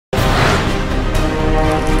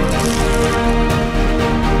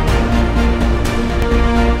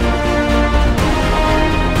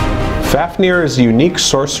Faf'nyr is a unique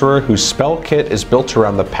sorcerer whose spell kit is built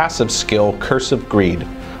around the passive skill Curse of Greed.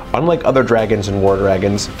 Unlike other dragons and war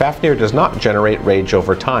dragons, Faf'nyr does not generate rage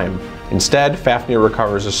over time. Instead, Faf'nyr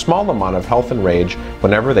recovers a small amount of health and rage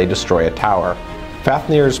whenever they destroy a tower.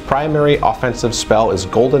 Faf'nyr's primary offensive spell is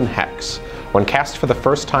Golden Hex. When cast for the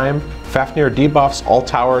first time, Faf'nyr debuffs all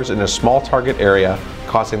towers in a small target area,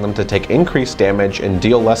 causing them to take increased damage and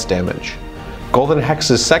deal less damage. Golden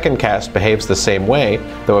Hex's second cast behaves the same way,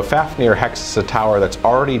 though if Faf'nyr hexes a tower that's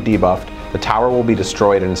already debuffed, the tower will be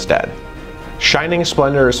destroyed instead. Shining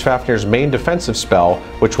Splendor is Faf'nyr's main defensive spell,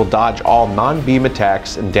 which will dodge all non-beam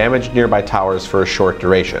attacks and damage nearby towers for a short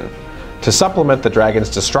duration. To supplement the dragon's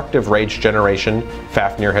destructive rage generation,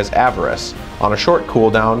 Faf'nyr has Avarice. On a short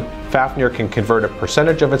cooldown, Faf'nyr can convert a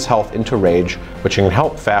percentage of its health into rage, which can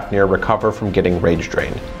help Faf'nyr recover from getting rage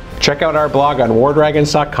drained. Check out our blog on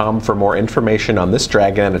wardragons.com for more information on this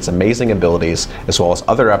dragon and its amazing abilities, as well as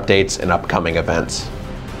other updates and upcoming events.